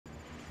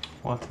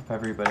What's up,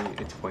 everybody?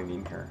 It's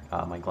Winging here.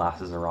 My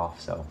glasses are off,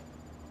 so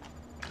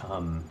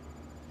I'm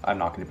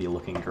not going to be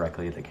looking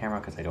directly at the camera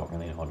because I don't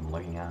really know what I'm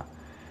looking at.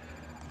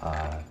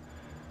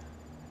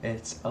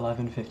 It's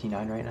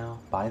 11:59 right now.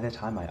 By the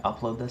time I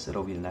upload this,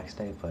 it'll be the next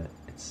day, but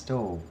it's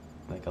still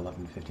like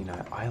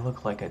 11:59. I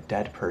look like a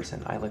dead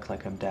person. I look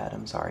like I'm dead.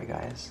 I'm sorry,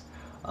 guys.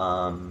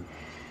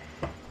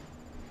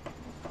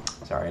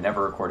 Sorry, I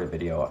never record a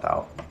video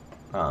without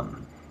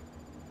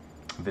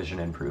vision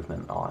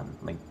improvement on,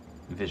 like,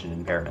 vision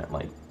impairment,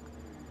 like,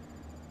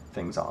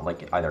 things on,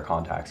 like, either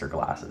contacts or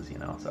glasses, you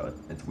know, so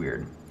it's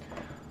weird.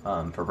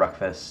 For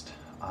breakfast,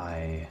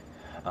 I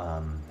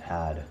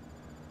had,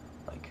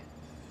 like,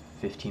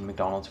 15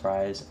 McDonald's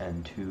fries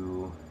and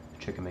 2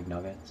 chicken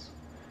McNuggets.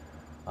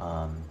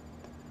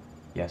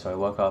 Yeah, so I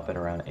woke up at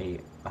around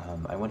 8.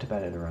 I went to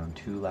bed at around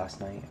 2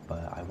 last night,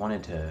 but I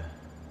wanted to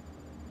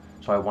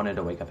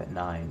wake up at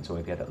 9, so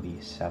I'd get at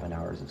least 7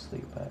 hours of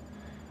sleep, but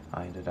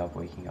I ended up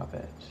waking up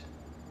at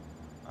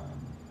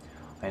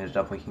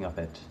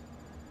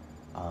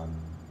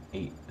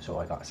 8, so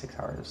I got 6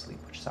 hours of sleep,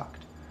 which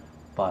sucked.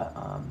 But,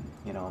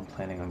 you know, I'm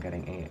planning on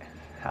getting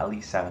at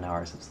least 7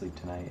 hours of sleep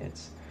tonight.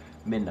 It's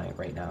midnight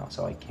right now,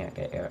 so I can't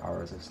get 8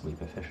 hours of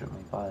sleep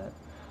efficiently, but,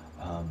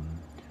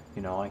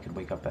 you know, I could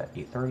wake up at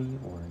 8:30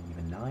 or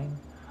even 9,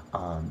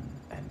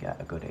 and get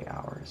a good 8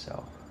 hours,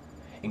 so,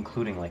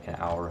 including like an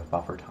hour of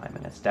buffer time,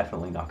 and it's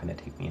definitely not going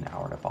to take me an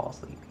hour to fall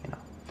asleep, you know.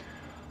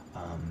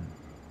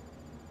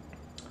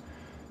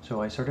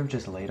 So I sort of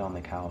just laid on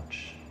the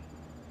couch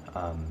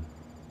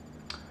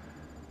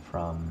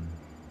from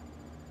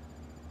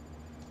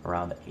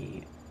around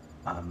 8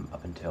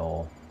 up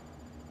until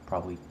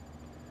probably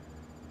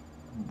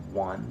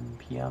 1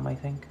 p.m. I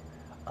think.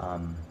 I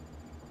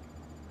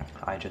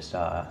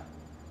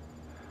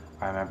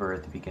remember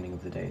at the beginning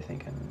of the day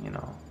thinking, you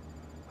know,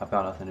 I've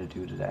got nothing to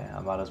do today. I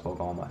might as well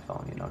go on my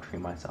phone, you know,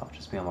 treat myself,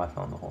 just be on my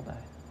phone the whole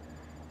day.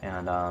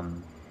 And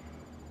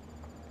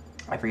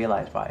I've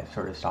realized why I've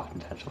sort of stopped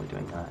intentionally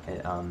doing that.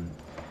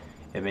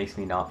 It makes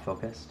me not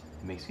focused.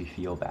 It makes me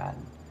feel bad.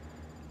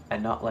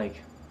 And not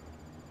like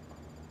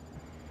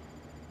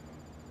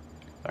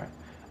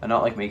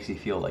makes me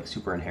feel like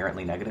super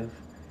inherently negative.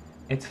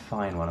 It's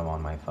fine when I'm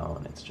on my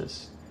phone. It's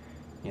just,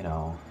 you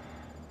know,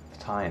 the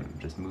time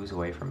just moves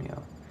away from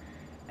you.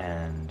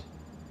 And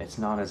it's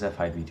not as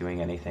if I'd be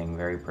doing anything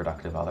very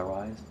productive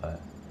otherwise, but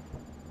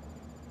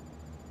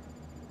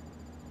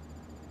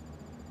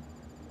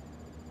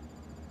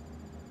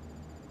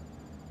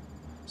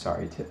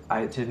sorry,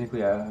 I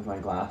typically have my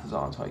glasses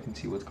on so I can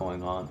see what's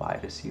going on, but I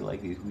just see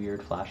like these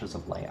weird flashes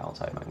of light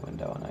outside my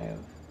window, and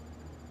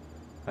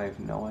I have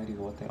no idea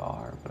what they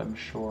are, but I'm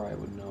sure I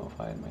would know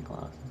if I had my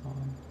glasses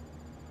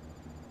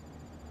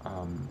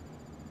on.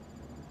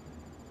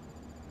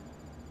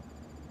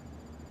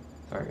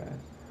 Sorry, guys.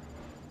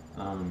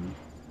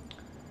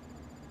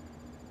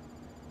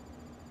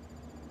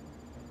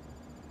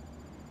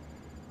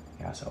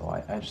 Yeah,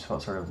 so I just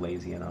felt sort of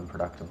lazy and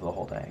unproductive the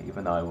whole day,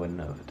 even though I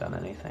wouldn't have done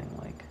anything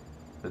like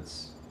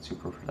that's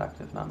super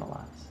productive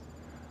nonetheless.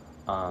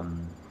 I've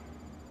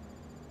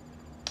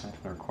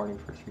been recording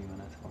for 3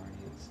 minutes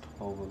already. It's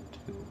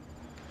 12:02.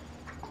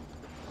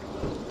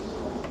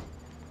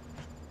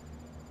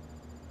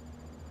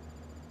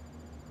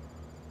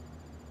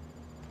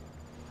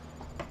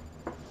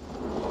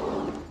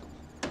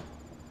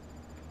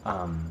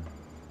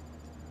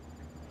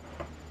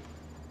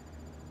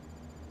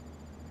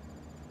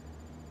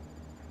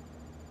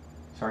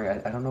 Sorry,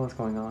 I don't know what's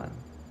going on.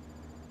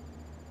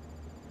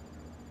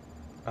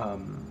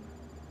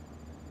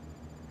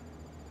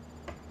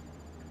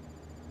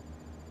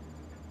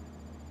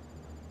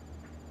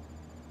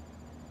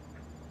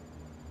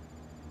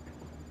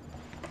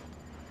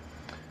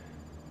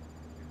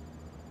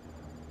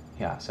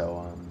 Yeah,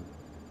 so,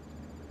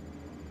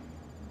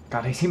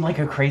 God, I seem like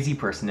a crazy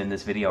person in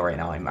this video right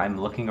now.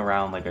 I'm looking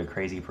around like a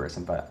crazy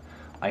person, but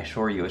I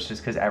assure you it's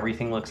just because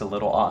everything looks a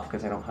little off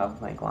because I don't have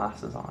my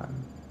glasses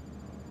on.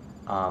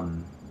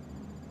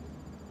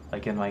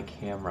 Like in my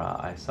camera,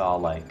 I saw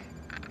like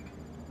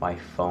my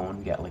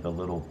phone get like a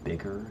little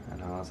bigger,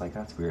 and I was like,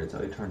 that's weird, so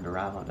I turned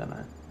around and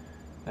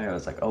I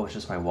was like, oh, it's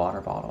just my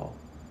water bottle.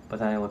 But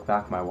then I looked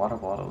back, my water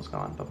bottle was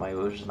gone, but it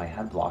was just my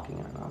head blocking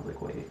it, and I was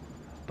like, wait.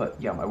 But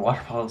yeah, my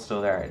water bottle's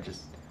still there.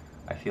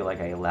 I feel like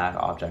I lack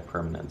object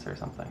permanence or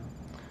something.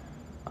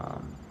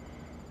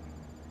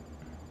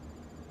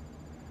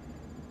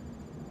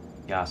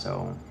 Yeah,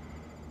 so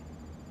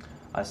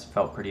I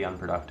felt pretty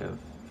unproductive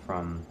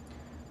from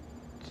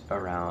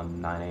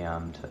around 9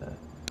 a.m.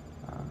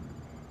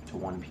 to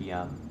 1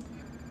 p.m.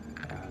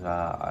 And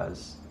I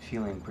was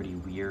feeling pretty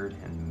weird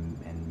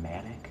and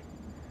manic.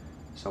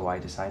 So I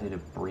decided to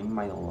bring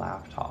my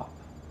laptop,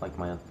 like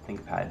my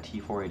ThinkPad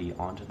T480,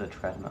 onto the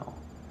treadmill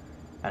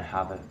and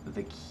have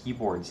the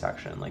keyboard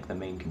section, like the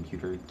main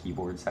computer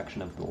keyboard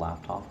section of the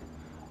laptop,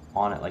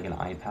 on it like an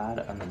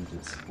iPad, and then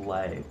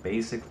display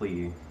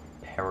basically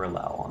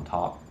parallel on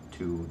top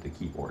to the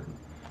keyboard.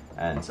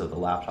 And so the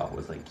laptop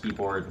was like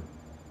keyboard,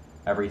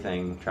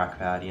 everything,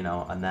 trackpad, you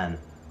know, and then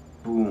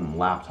boom,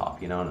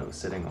 laptop, you know, and it was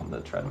sitting on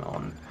the treadmill,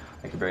 and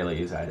I could barely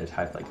use it. I had to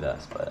type like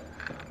this, but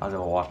I was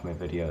able to watch my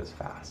videos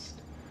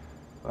fast,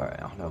 or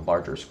on a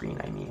larger screen,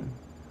 I mean.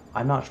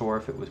 I'm not sure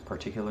if it was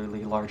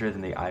particularly larger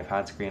than the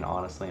iPad screen,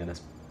 honestly, and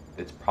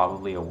it's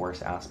probably a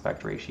worse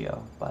aspect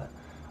ratio, but,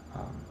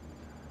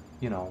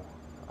 you know,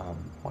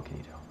 what can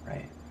you do,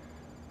 right?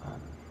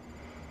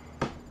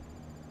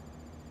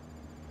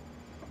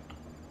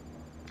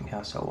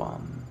 Yeah,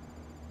 so,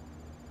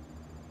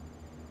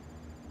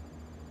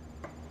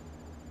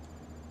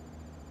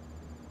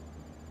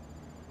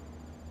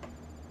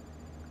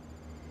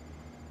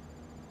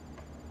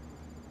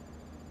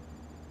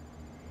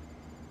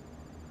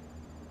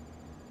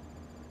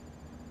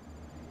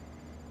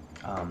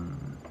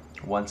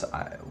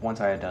 once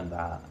I had done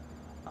that,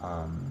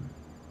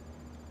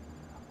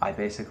 I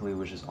basically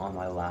was just on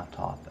my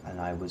laptop and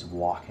I was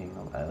walking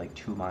at like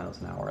 2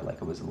 miles an hour, like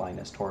it was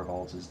Linus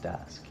Torvalds'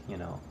 desk, you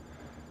know,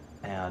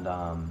 and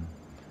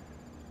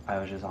I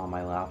was just on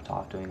my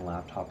laptop doing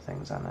laptop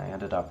things, and I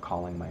ended up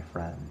calling my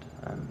friend,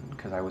 and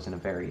because I was in a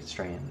very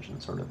strange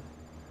and sort of,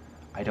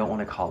 I don't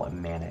want to call it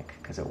manic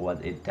because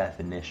it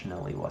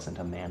definitionally wasn't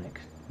a manic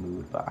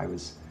mood, but I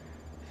was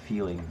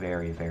feeling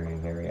very, very,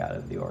 very out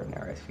of the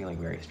ordinary. I was feeling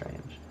very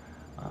strange.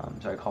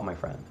 So I called my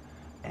friend,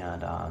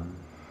 and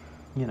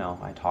you know,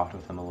 I talked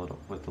with him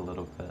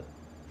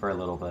for a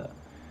little bit,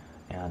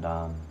 and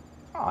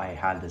I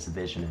had this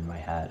vision in my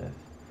head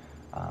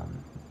of,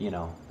 you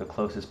know, the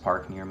closest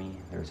park near me.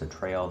 There's a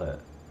trail that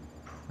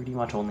pretty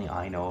much only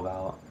I know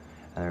about,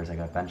 and there's like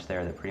a bench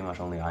there that pretty much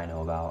only I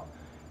know about,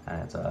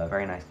 and it's a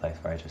very nice place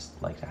where I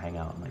just like to hang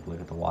out and like look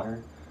at the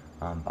water.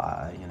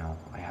 But you know,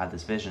 I had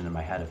this vision in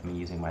my head of me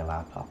using my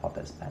laptop on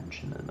this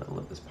bench in the middle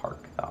of this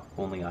park that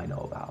only I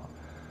know about.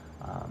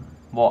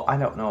 Well, I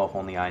don't know if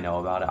only I know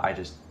about it.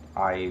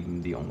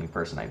 I'm the only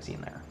person I've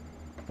seen there.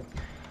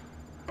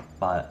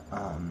 But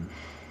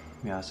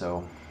yeah,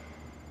 so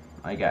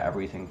I got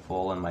everything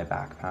full in my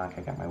backpack.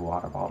 I got my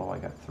water bottle. I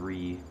got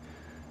 3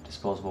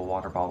 disposable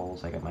water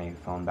bottles. I got my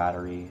phone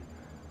battery.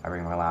 I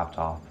bring my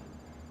laptop.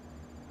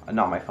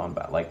 Not my phone,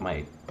 but like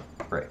my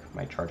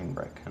charging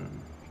brick, and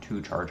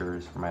 2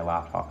 chargers for my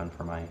laptop and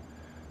for my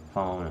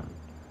phone. And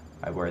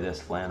I wear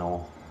this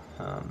flannel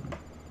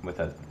with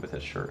a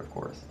shirt, of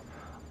course.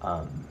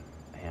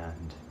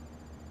 And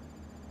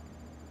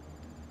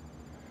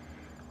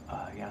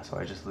yeah, so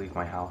I just leave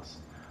my house.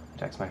 I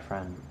text my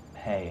friend,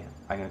 hey,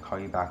 I'm going to call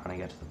you back when I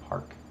get to the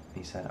park. And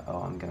he said,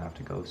 oh, I'm going to have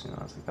to go soon.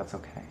 I was like, that's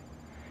okay.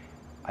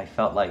 I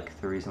felt like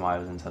the reason why I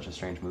was in such a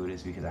strange mood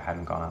is because I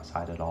hadn't gone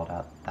outside at all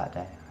that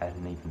day. I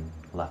hadn't even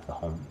left the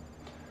home.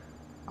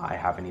 I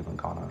haven't even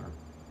gone on a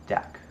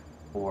deck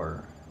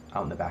or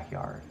out in the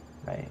backyard,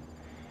 right?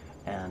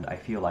 And I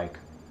feel like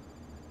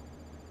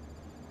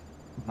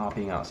not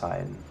being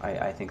outside,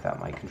 I think that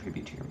might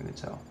contribute to your mood.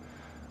 So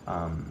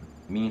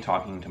me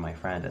talking to my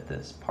friend at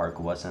this park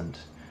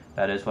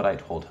that is what I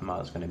told him I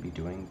was going to be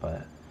doing,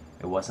 but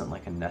it wasn't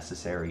like a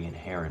necessary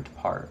inherent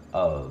part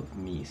of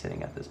me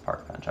sitting at this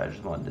park bench. I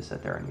just wanted to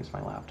sit there and use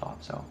my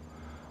laptop. So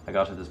I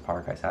got to this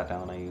park, I sat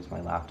down, I used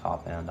my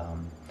laptop, and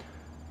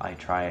I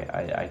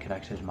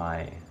connected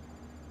my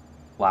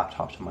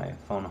laptop to my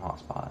phone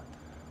hotspot,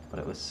 but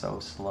it was so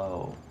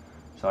slow,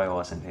 so I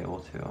wasn't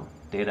able to.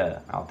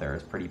 Data out there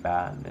is pretty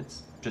bad.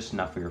 It's just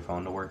enough for your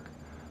phone to work,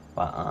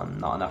 but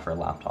not enough for a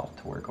laptop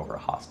to work over a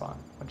hotspot,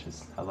 which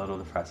is a little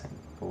depressing,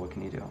 but what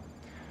can you do?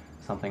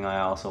 Something I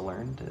also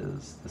learned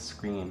is the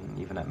screen,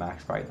 even at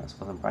max brightness,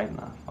 wasn't bright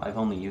enough. I've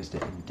only used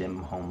it in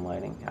dim home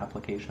lighting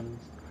applications,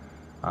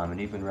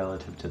 and even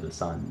relative to the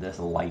sun, this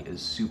light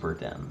is super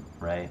dim,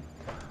 right?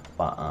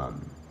 But,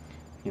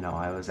 you know,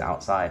 I was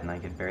outside and I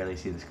could barely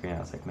see the screen. I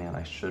was like, man,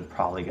 I should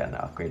probably get an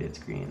upgraded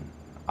screen.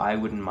 I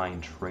wouldn't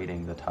mind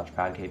trading the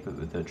touchpad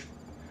the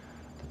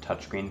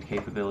touchscreen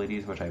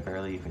capabilities, which I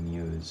barely even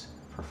use,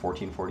 for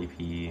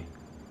 1440p,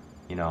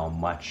 you know,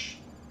 much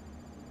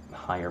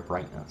higher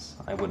brightness.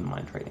 I wouldn't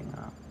mind trading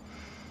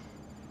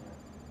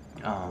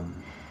that.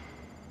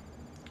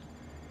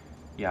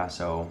 Yeah,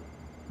 so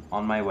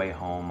on my way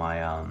home,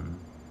 my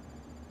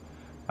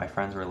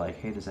friends were like,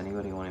 hey, does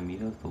anybody want to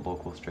meet at the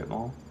local strip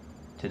mall?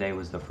 Today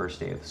was the first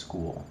day of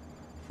school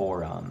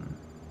for, I'm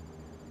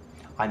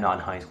not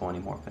in high school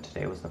anymore, but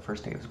today was the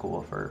first day of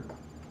school for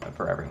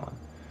everyone.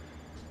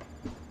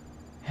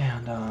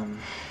 And,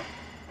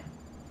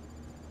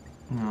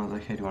 you know, I was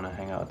like, hey, do you want to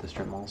hang out at the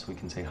strip mall so we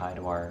can say hi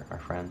to our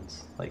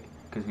friends? Like,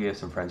 because we have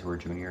some friends who are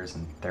juniors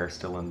and they're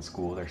still in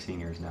school, they're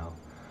seniors now.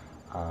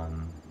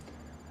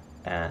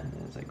 And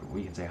it's like,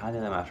 we can say hi to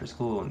them after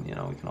school, and, you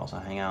know, we can also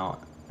hang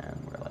out. And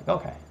we're like,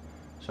 okay.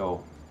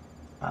 So,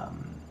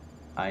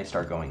 I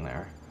start going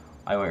there.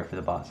 I wait for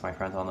the bus. My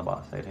friend's on the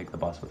bus. I take the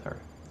bus with her.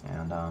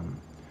 And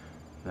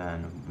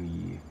then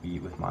we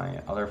eat with my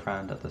other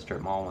friend at the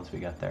strip mall once we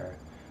get there.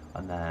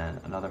 And then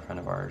another friend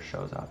of ours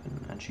shows up,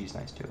 and she's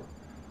nice too.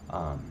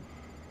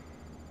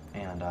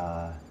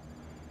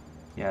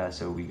 Yeah,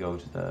 so we go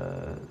to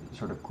the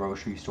sort of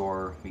grocery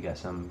store. We get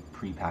some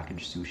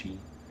pre-packaged sushi,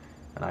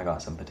 and I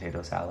got some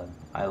potato salad.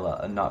 I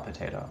love, not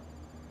potato.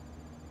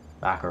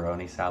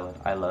 macaroni salad.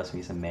 I love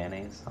me some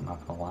mayonnaise. I'm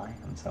not gonna lie,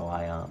 and so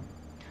I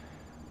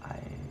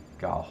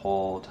got a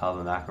whole tub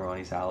of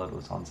macaroni salad. It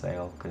was on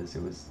sale because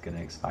it was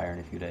gonna expire in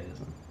a few days,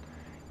 and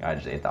I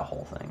just ate that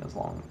whole thing as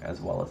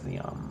well as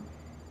the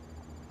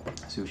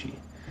sushi.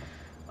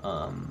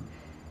 Um,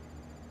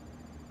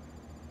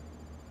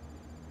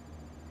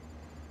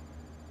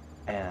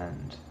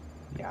 and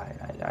yeah,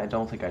 I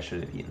don't think I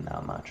should have eaten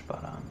that much,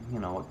 but you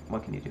know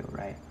what can you do,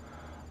 right?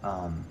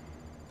 Um,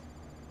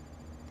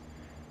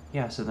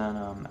 yeah. So then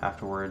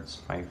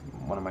afterwards,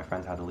 one of my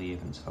friends had to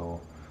leave, and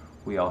so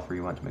we all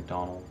three went to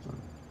McDonald's,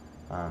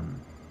 and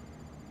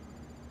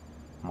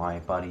my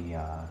buddy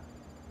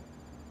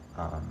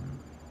um,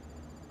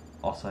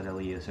 also had to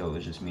leave, so it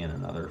was just me and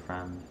another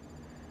friend.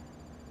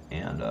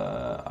 And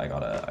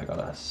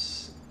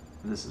this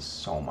is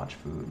so much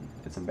food.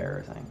 It's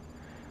embarrassing.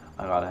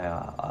 I got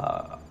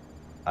a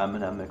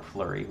M&M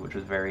McFlurry, which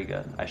was very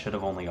good. I should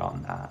have only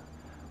gotten that,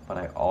 but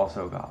I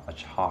also got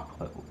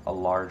a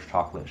large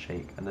chocolate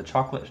shake. And the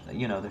chocolate,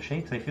 the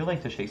shakes. I feel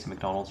like the shakes at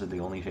McDonald's are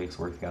the only shakes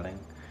worth getting,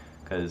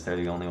 because they're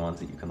the only ones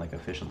that you can like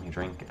efficiently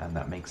drink, and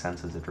that makes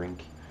sense as a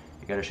drink.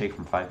 You get a shake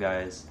from Five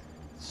Guys,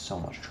 it's so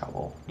much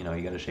trouble. You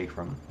get a shake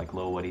from like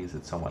Low Woody's,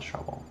 it's so much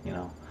trouble.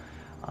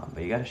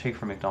 But you get a shake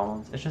from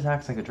McDonald's, it just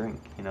acts like a drink.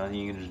 You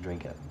can just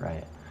drink it,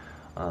 right?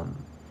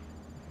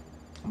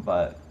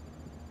 But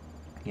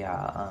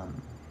yeah,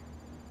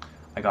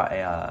 I got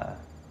a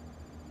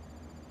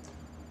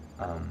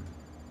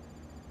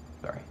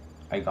sorry,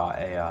 I got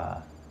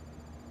a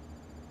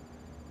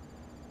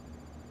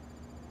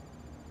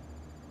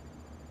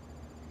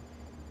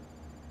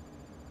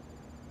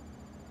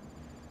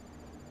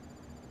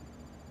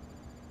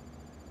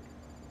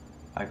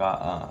I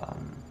got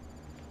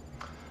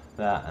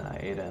that, and I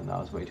ate it, and that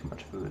was way too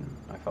much food, and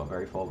I felt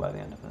very full by the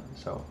end of it.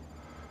 So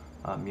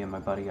me and my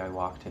buddy, I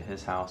walked to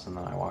his house, and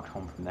then I walked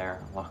home from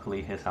there.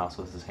 Luckily, his house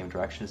was the same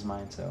direction as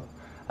mine, so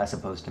as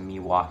opposed to me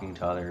walking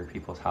to other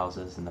people's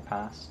houses in the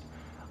past,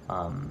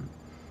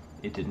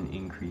 it didn't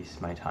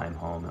increase my time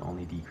home, it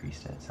only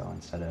decreased it. So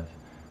instead of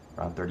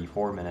around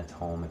 34 minutes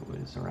home, it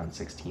was around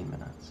 16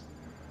 minutes.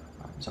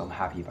 So I'm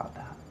happy about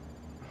that.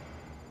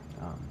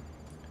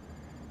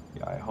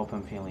 Yeah, I hope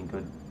I'm feeling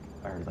good,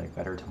 or like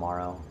better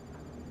tomorrow.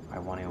 I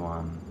want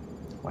to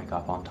wake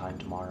up on time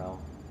tomorrow.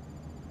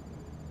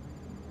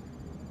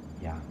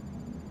 Yeah.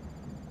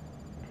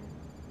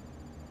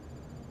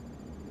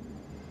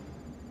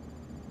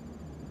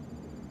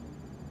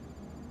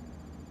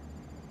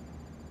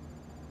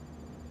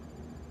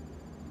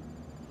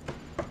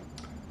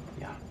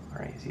 Yeah. All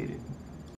right. See you, dude.